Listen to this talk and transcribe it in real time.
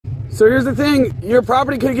So here's the thing, your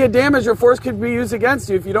property could get damaged or force could be used against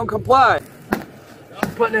you if you don't comply.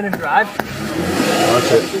 Putting it in drive.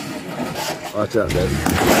 Watch it. Watch out, guys.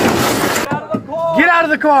 Get out of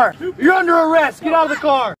the car! You're under arrest! Get out of the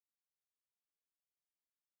car!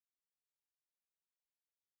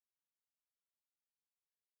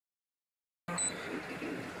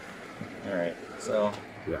 Alright, so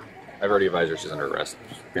yeah, I've already advised her she's under arrest,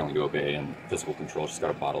 she's failing to obey, and physical control. She's got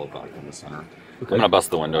a bottle of vodka in the center. Okay. I'm gonna bust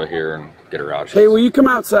the window here and get her out. Hey, will you come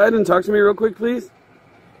outside and talk to me real quick, please?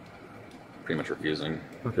 Pretty much refusing.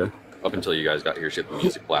 Okay. Up until you guys got here, she had the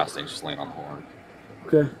music blasting, she's laying on the horn.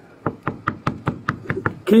 Okay.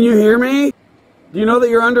 Can you hear me? Do you know that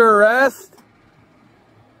you're under arrest?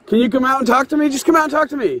 Can you come out and talk to me? Just come out and talk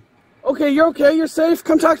to me. Okay, you're safe,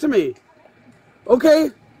 come talk to me. Okay,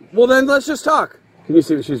 well then let's just talk. Can you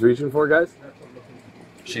see what she's reaching for, guys?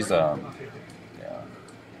 She's, yeah.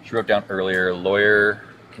 She wrote down earlier, lawyer,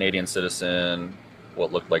 Canadian citizen,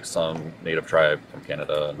 what looked like some native tribe from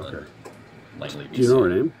Canada, and then Langley, BC. Do you know her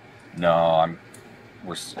name? No,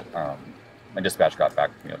 my dispatch got back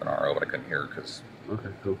with me with an RO, but I couldn't hear her because... Okay,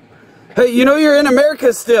 cool. Hey, you know you're in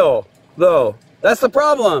America still, though. That's the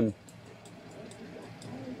problem.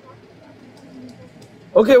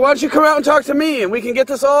 Okay, why don't you come out and talk to me and we can get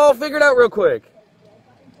this all figured out real quick.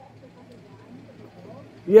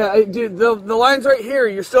 Yeah, dude, the line's right here.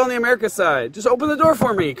 You're still on the America side. Just open the door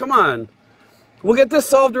for me. Come on. We'll get this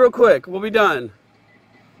solved real quick. We'll be done.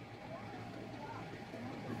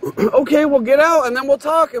 Okay, we'll get out and then we'll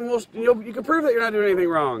talk and you can prove that you're not doing anything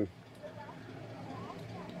wrong.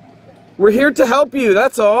 We're here to help you,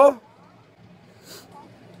 that's all.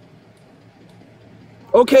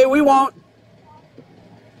 Okay, we won't.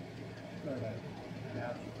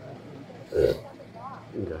 Okay.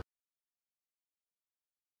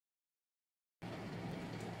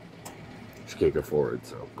 She can't go forward,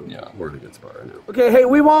 so yeah, we're in a good spot right now. Okay, hey,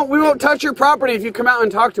 we won't touch your property if you come out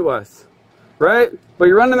and talk to us, right? But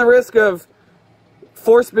you're running the risk of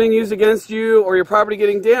force being used against you or your property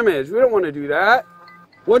getting damaged. We don't want to do that.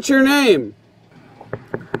 What's your name?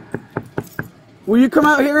 Will you come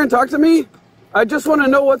out here and talk to me? I just want to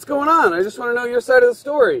know what's going on. I just want to know your side of the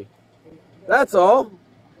story. That's all.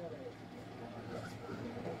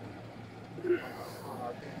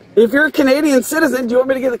 If you're a Canadian citizen, do you want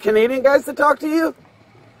me to get the Canadian guys to talk to you?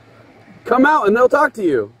 Come out and they'll talk to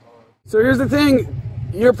you. So here's the thing.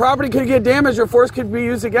 Your property could get damaged or force could be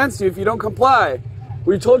used against you if you don't comply.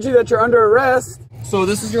 We told you that you're under arrest. So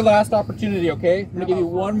this is your last opportunity, okay? I'm gonna give you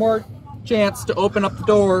one more chance to open up the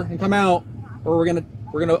door and come out, or we're gonna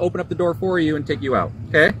open up the door for you and take you out,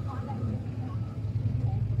 okay?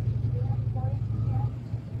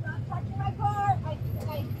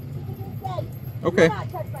 Okay.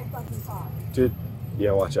 Dude,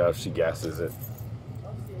 yeah, watch out if she gasses it.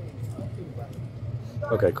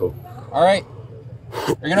 Okay, cool. All right.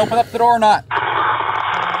 Are you gonna open up the door or not?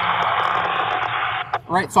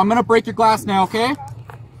 All right, so I'm gonna break your glass now, okay?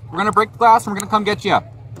 We're gonna break the glass and we're gonna come get you.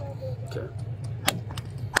 Okay.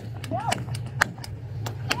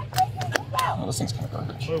 Oh, this thing's kind of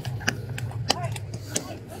garbage.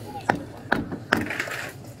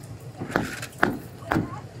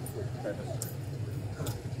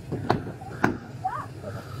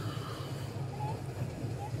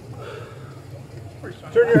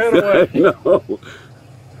 Turn your head away. No.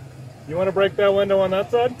 You want to break that window on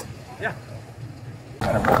that side? Yeah.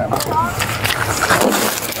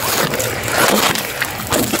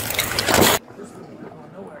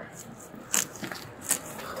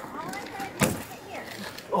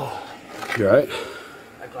 Oh, you all right?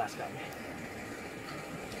 That glass got me.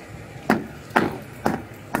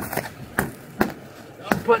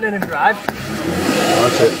 I'm putting it in drive.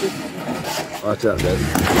 Watch it. Watch out, guys.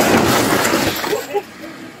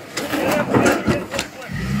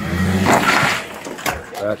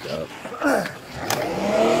 Back up.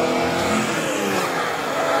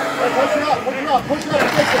 Push it up, push it up, push it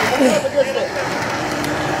up against it.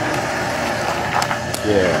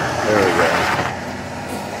 Yeah, there we go.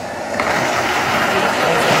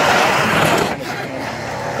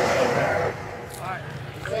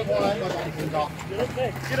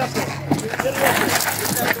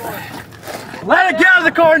 Let it get out of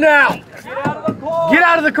the car now! Get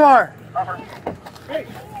out of the car!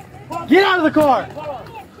 Get out of the car!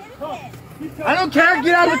 I don't care,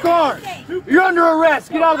 get out of the car! You're under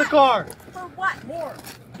arrest, get out of the car! For what? More.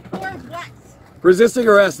 For what? Resisting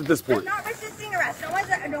arrest at this point. I'm not resisting arrest.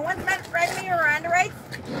 No one's done threatened me or Miranda rights.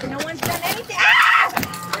 No one's done anything. Ah!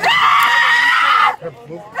 Ah!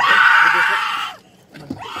 Ah!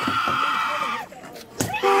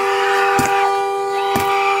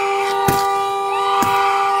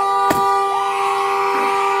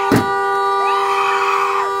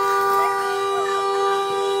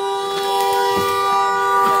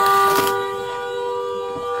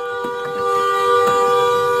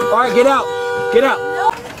 right, get out. Get out.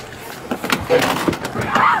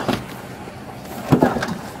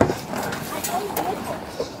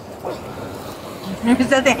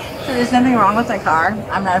 There's nothing wrong with my car.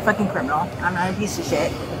 I'm not a fucking criminal. I'm not a piece of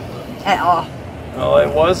shit at all. Well,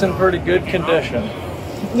 it was in pretty good condition.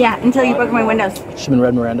 Yeah, until you broke my windows. She's been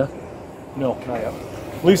read Miranda. No, not yet.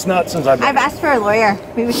 At least not since I've been. I've asked for a lawyer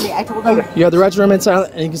previously. I told them. You have the right to remain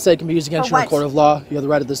silent, and you can say it can be used against For you in a what? court of law. You have the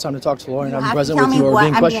right at this time to talk to a lawyer and have him present tell with me you or what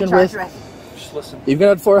being I'm being questioned with. charged with. Just listen. You've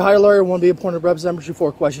got for a hire lawyer, won't be appointed representative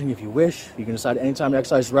before questioning if you wish. You can decide any time to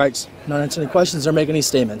exercise rights, not answer any questions or make any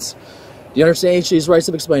statements. Do you understand each of these rights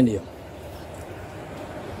I've explained to you?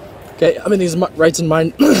 Okay, I mean these rights in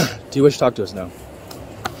mind. Do you wish to talk to us now?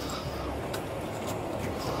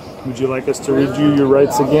 Would you like us to read you your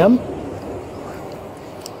rights again?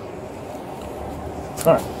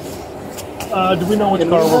 All right. Do we know which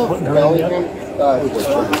car we're putting her in yet?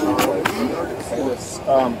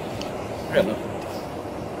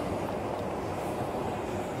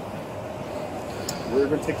 We're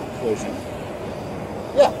going to take the collision.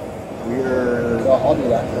 Yeah. We're I'll do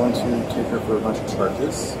that. Going to take her for a bunch of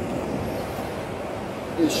charges.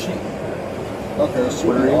 Is she? Okay, is she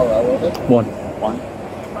all right with it? One.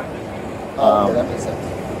 Okay, that makes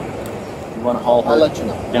sense. You want to haul her I'll let you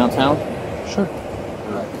know. downtown? Sure.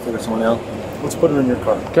 Or figure someone out? Let's put her in your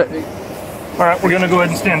car. Okay. All right, we're going to go ahead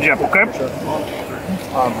and stand you up, okay?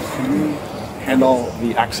 Can you handle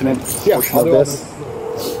the accident portion of this?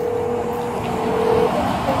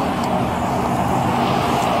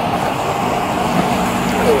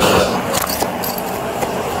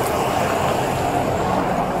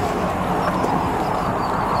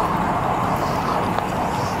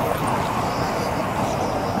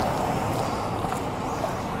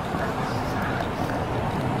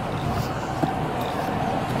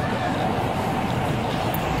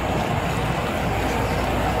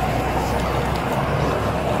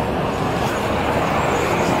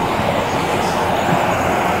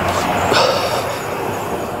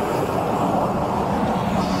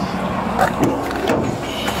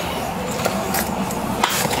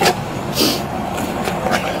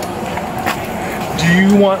 Do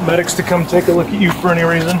you want medics to come take a look at you for any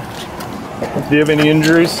reason? Do you have any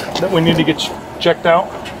injuries that we need to get checked out?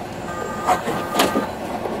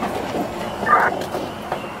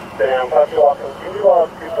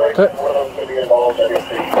 Okay.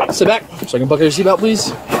 Sit back so I can buckle your seatbelt,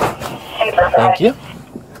 please. Thank you.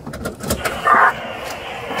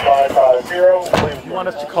 You want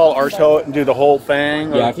us to call Arto and do the whole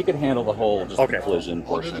thing? Yeah, if you could handle the whole just Okay. the collision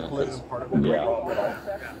portion. Yeah.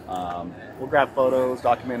 We'll grab photos,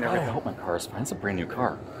 document God, I everything. hope my car is fine. It's a brand new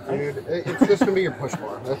car. Dude, it's just going to be your push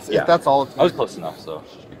bar. Yeah. That's all it's I was close enough, so it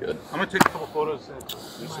should be good. I'm going to take a couple photos.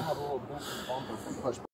 You might have a little push bar.